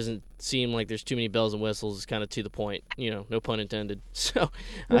 It doesn't seem like there's too many bells and whistles. It's kind of to the point, no pun intended. So,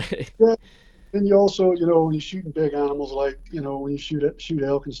 Yeah. And you also, when you're shooting big animals, like, when you shoot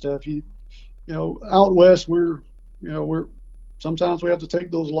elk and stuff, out west, we're sometimes we have to take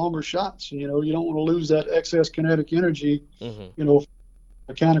those longer shots. You don't want to lose that excess kinetic energy,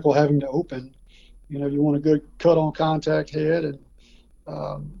 mechanical having to open. You want a good cut on contact head, and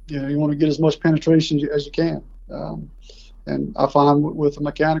you want to get as much penetration as you can. And I find with the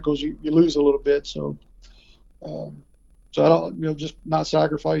mechanicals, you lose a little bit. So I don't, just not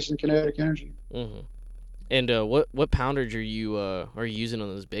sacrificing kinetic energy. And what poundage are you using on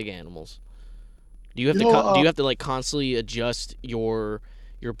those big animals? Do you have to do you have to like constantly adjust your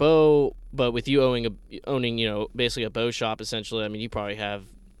bow? But with you owning basically a bow shop essentially, I mean you probably have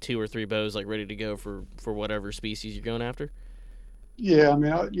 2 or 3 bows like ready to go for whatever species you're going after. Yeah, I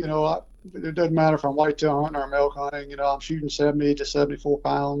mean, it doesn't matter if I'm whitetail hunting or I'm elk hunting. I'm shooting 70 to 74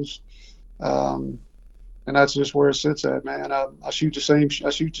 pounds, and that's just where it sits at, man. I shoot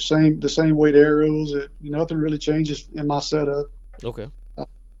the same weight arrows. Nothing really changes in my setup. Okay.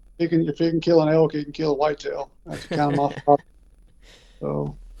 If it can kill an elk, it can kill a whitetail. That's kind of my thought.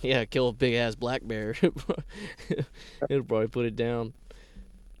 So yeah, kill a big ass black bear. It'll probably put it down.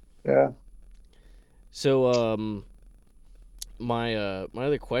 Yeah. So my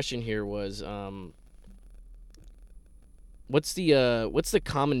other question here was what's the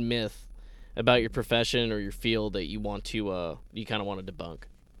common myth about your profession or your field that you kind of want to debunk?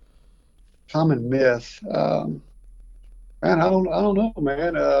 Common myth. Man, I don't know,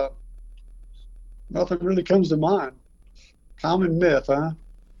 man. Nothing really comes to mind. Common myth, huh?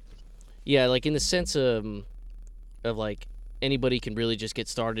 Yeah, like in the sense of like anybody can really just get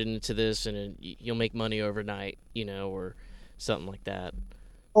started into this and you'll make money overnight, or something like that.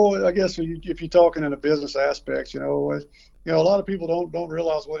 Oh, I guess if you're talking in a business aspect, a lot of people don't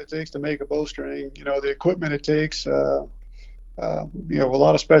realize what it takes to make a bowstring. The equipment it takes. A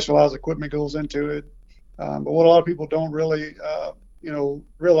lot of specialized equipment goes into it. But what a lot of people don't really,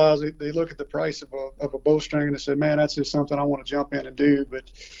 realize, they look at the price of a bowstring and they say, man, that's just something I want to jump in and do. But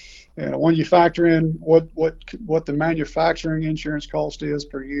when you factor in what the manufacturing insurance cost is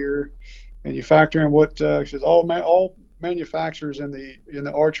per year, and you factor in what all manufacturers in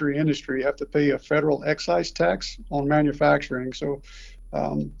the archery industry have to pay a federal excise tax on manufacturing. So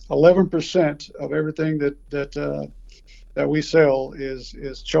 11% of everything that we sell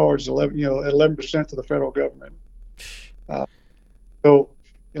is charged 11% to the federal government. So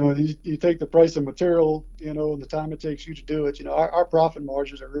you take the price of material, and the time it takes you to do it. Our profit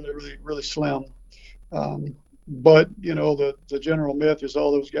margins are really, really, really slim. But the general myth is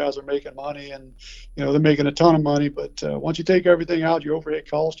all those guys are making money, and they're making a ton of money. But once you take everything out, your overhead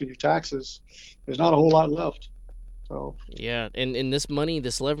cost and your taxes, there's not a whole lot left. So yeah, and this money,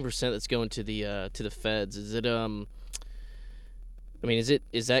 this 11% that's going to the feds, is it I mean,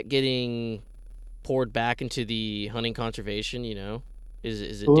 is that getting poured back into the hunting conservation?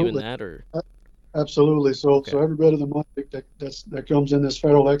 Is it doing that or? Absolutely. So Okay. so every bit of the money that comes in this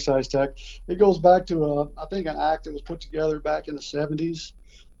federal excise tax, it goes back to I think an act that was put together back in the 70s.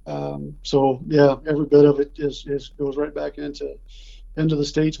 So yeah, every bit of it goes right back into the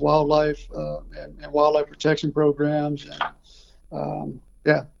state's wildlife and wildlife protection programs. And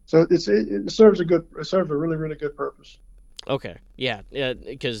yeah, so it serves a really, really good purpose. Okay. Yeah. Yeah.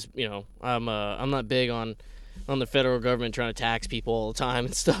 Because I'm not big on the federal government trying to tax people all the time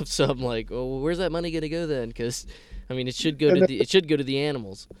and stuff. So I'm like, well, where's that money going to go then? Because I mean, And then, it should go to the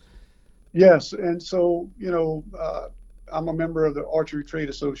animals. yes, and so I'm a member of the Archery Trade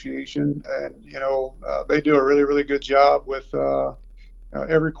Association, and they do a really really good job with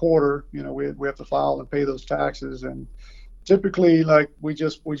every quarter. We have to file and pay those taxes, and typically, like we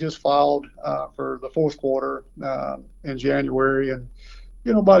just filed for the fourth quarter in January, and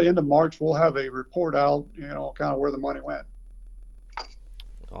by the end of March, we'll have a report out, kind of where the money went.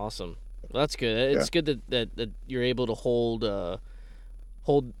 Awesome. Well, that's good. Yeah, It's good that you're able to hold the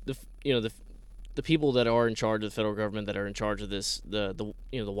people that are in charge of the federal government that are in charge of this the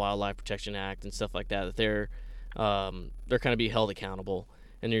Wildlife Protection Act and stuff like that, that they're kind of be held accountable,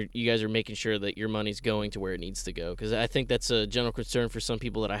 and you guys are making sure that your money's going to where it needs to go, because I think that's a general concern for some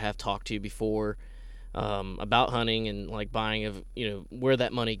people that I have talked to before, about hunting and like buying of where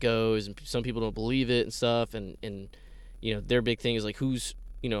that money goes, and some people don't believe it and stuff, and their big thing is like who's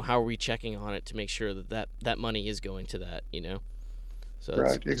how are we checking on it to make sure that money is going to that. So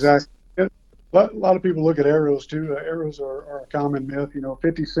right, it's exactly. A lot of people look at arrows too. Arrows are a common myth.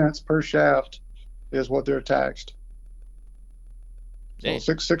 50 cents per shaft is what they're taxed. So dang.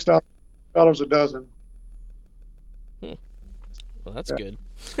 $6 a dozen. Hmm. Well, that's Yeah. good.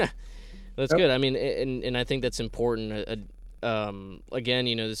 That's Yep. good. I mean, and I think that's important. Again,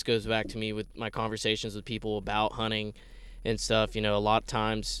 this goes back to me with my conversations with people about hunting and stuff. A lot of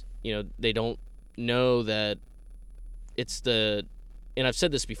times, they don't know that it's and I've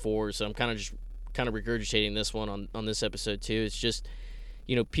said this before, so I'm kind of regurgitating this one on this episode too. It's just,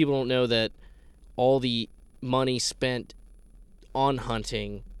 people don't know that all the money spent on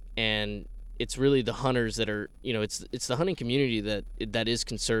hunting, and it's really the hunters that are it's the hunting community that is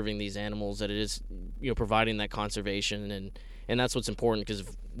conserving these animals, that it is providing that conservation, and that's what's important, because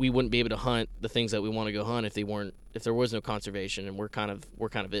we wouldn't be able to hunt the things that we want to go hunt if there was no conservation, and we're kind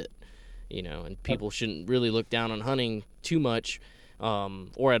of it, and people shouldn't really look down on hunting too much,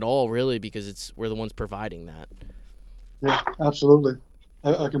 or at all really, because we're the ones providing that. Yeah, absolutely.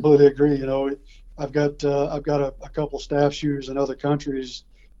 I completely agree. I've got a couple staff shooters in other countries,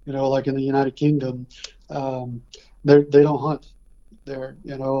 like in the United Kingdom. Um, they don't hunt there,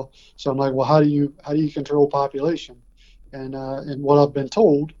 So I'm like, well, how do you control population? And what I've been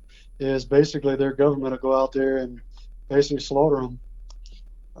told is basically their government will go out there and basically slaughter them.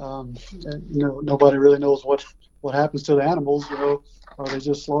 And, nobody really knows what happens to the animals. Are they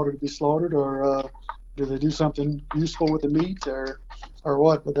just slaughtered to be slaughtered, or do they do something useful with the meat, or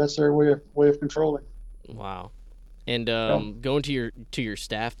what? But that's their way of controlling. Wow. And Yeah. going to your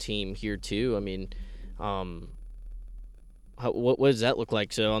staff team here too. I mean, um, what does that look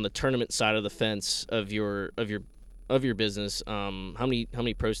like? So on the tournament side of the fence of your business, how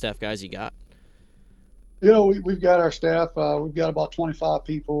many pro staff guys you got? We've got our staff. We've got about 25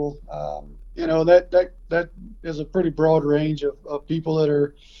 people. That is a pretty broad range of people that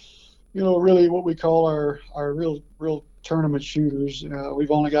are, really what we call our real tournament shooters.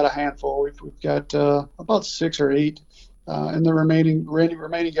 We've only got a handful. We've got about 6 or 8, and the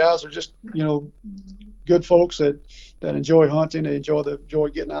remaining guys are just good folks that enjoy hunting. They enjoy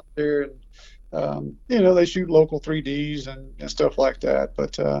getting out there, and they shoot local 3Ds and stuff like that.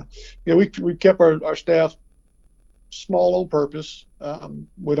 But we kept our staff small on purpose.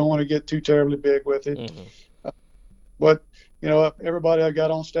 We don't want to get too terribly big with it. Mm-hmm. But everybody I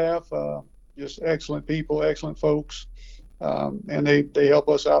got on staff, just excellent people, excellent folks, and they help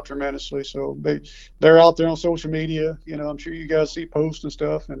us out tremendously. So they're out there on social media. I'm sure you guys see posts and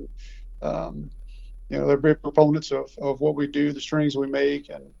stuff, and they're big proponents of what we do, the strings we make,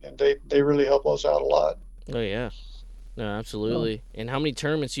 and they really help us out a lot. Oh yeah. No, absolutely. And how many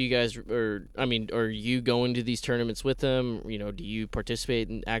tournaments do you guys, are you going to these tournaments with them? Do you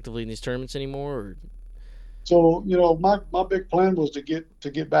participate actively in these tournaments anymore? Or? So my big plan was to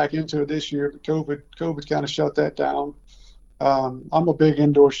get back into it this year, but COVID kind of shut that down. I'm a big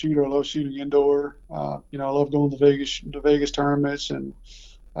indoor shooter. I love shooting indoor. I love going to Vegas tournaments, and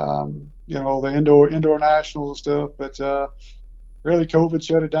the indoor nationals and stuff. But really, COVID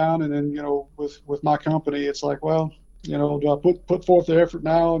shut it down. And then with my company, it's like, well, do I put forth the effort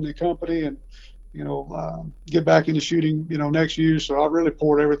now in the company, and get back into shooting next year? So I really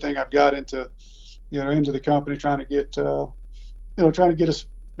poured everything I've got into the company, trying to get us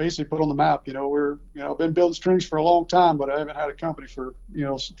basically put on the map. I've been building strings for a long time, but I haven't had a company for,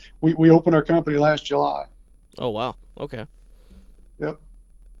 we opened our company last July. Oh wow. Okay. Yep.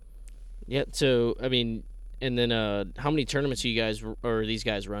 Yeah. So I mean, and then how many tournaments are these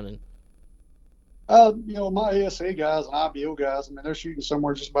guys running? My ASA guys and IBO guys, I mean, they're shooting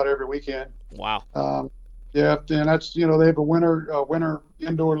somewhere just about every weekend. Wow. Yeah, and that's they have a winter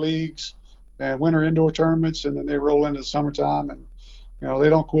indoor leagues and winter indoor tournaments, and then they roll into the summertime, and they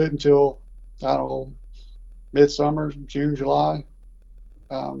don't quit until I don't know midsummer, June, July.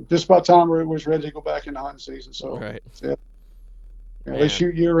 Just about time where it was ready to go back into hunting season. So right. Yeah, they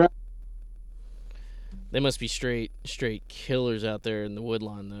shoot year round. They must be straight killers out there in the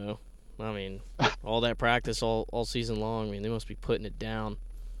woodline, though. I mean, all that practice all season long. I mean, they must be putting it down.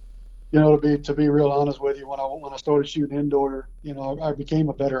 To be real honest with you, when I started shooting indoor, I became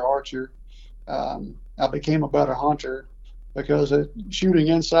a better archer. I became a better hunter because shooting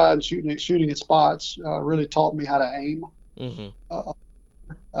inside and shooting at spots really taught me how to aim. Mm-hmm.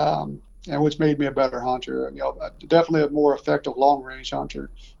 And which made me a better hunter. Definitely a more effective long range hunter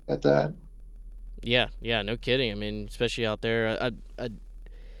at that. Yeah, no kidding. I mean, especially out there.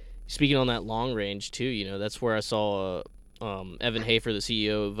 Speaking on that long range too, that's where I saw Evan Hafer, the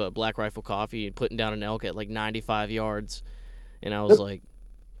CEO of Black Rifle Coffee, putting down an elk at like 95 yards, and I was like,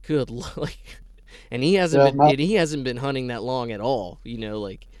 "Good luck." And he hasn't been hunting that long at all.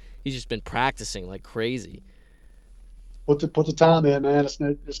 Like he's just been practicing like crazy. Put the time in, man. It's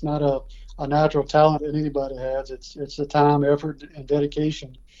not a natural talent that anybody has. It's the time, effort, and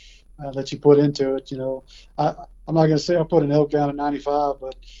dedication that you put into it. I'm not going to say I put an elk down at 95,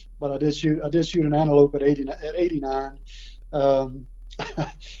 but I did shoot an antelope at 89. And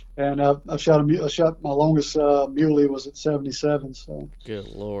I shot my longest muley was at 77. So good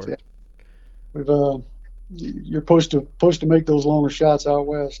Lord, yeah, you're supposed to make those longer shots out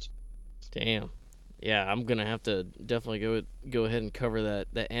west. Damn. Yeah, I'm gonna have to definitely go ahead and cover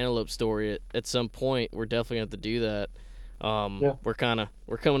that antelope story at some point. We're definitely gonna have to do that. Yeah. We're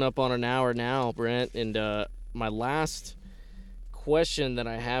coming up on an hour now, Brent, and my last question that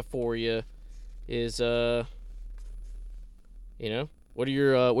I have for you is what are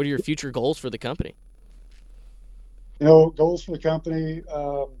your future goals for the company? Goals for the company.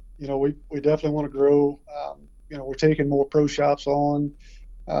 We definitely want to grow. We're taking more pro shops on.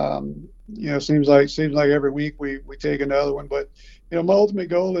 Seems like every week we take another one. But my ultimate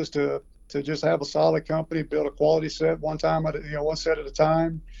goal is to just have a solid company, build a quality set one set at a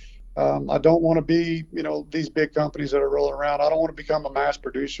time. I don't want to be these big companies that are rolling around. I don't want to become a mass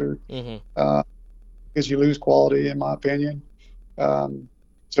producer because you lose quality, in my opinion.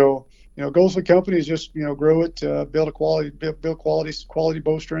 So goals for the company is just grow it, build quality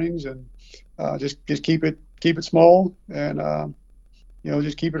bowstrings, and just keep it small and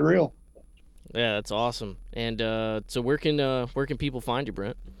just keep it real. Yeah, that's awesome. And so where can people find you,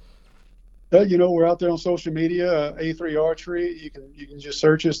 Brent? We're out there on social media, A3 Archery. You can just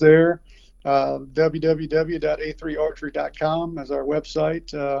search us there. www.a3archery.com is our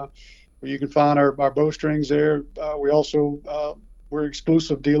website where you can find our bowstrings there. We're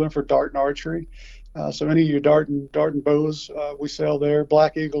exclusive dealer for Darton Archery. So any of your Darton bows we sell there.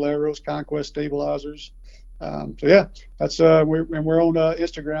 Black Eagle arrows, Conquest stabilizers. So yeah, that's we're on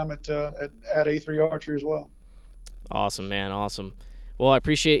Instagram at A3 Archery as well. Awesome, man. Awesome. Well, I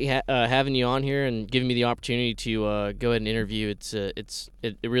appreciate having you on here and giving me the opportunity to go ahead and interview.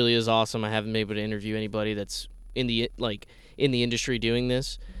 It really is awesome. I haven't been able to interview anybody that's in the industry doing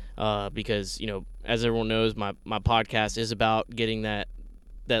this because as everyone knows, my podcast is about getting that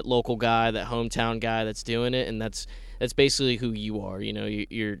local guy, that hometown guy that's doing it, and that's basically who you are.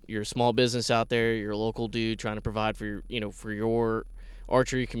 You're a small business out there. You're a local dude trying to provide for your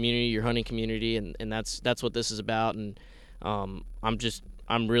archery community, your hunting community, and that's what this is about. And I'm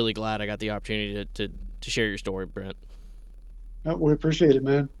really glad I got the opportunity to share your story, Brent. We appreciate it,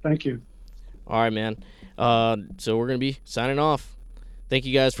 man. Thank you. All right, man. So we're gonna be signing off. Thank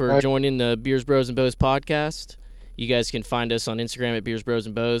you guys for joining the Beers, Bros, and Bows podcast. You guys can find us on Instagram at Beers, Bros,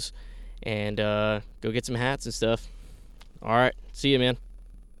 and Bows, and go get some hats and stuff. All right. See you, man.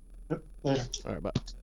 Yep. Later. All right. Bye.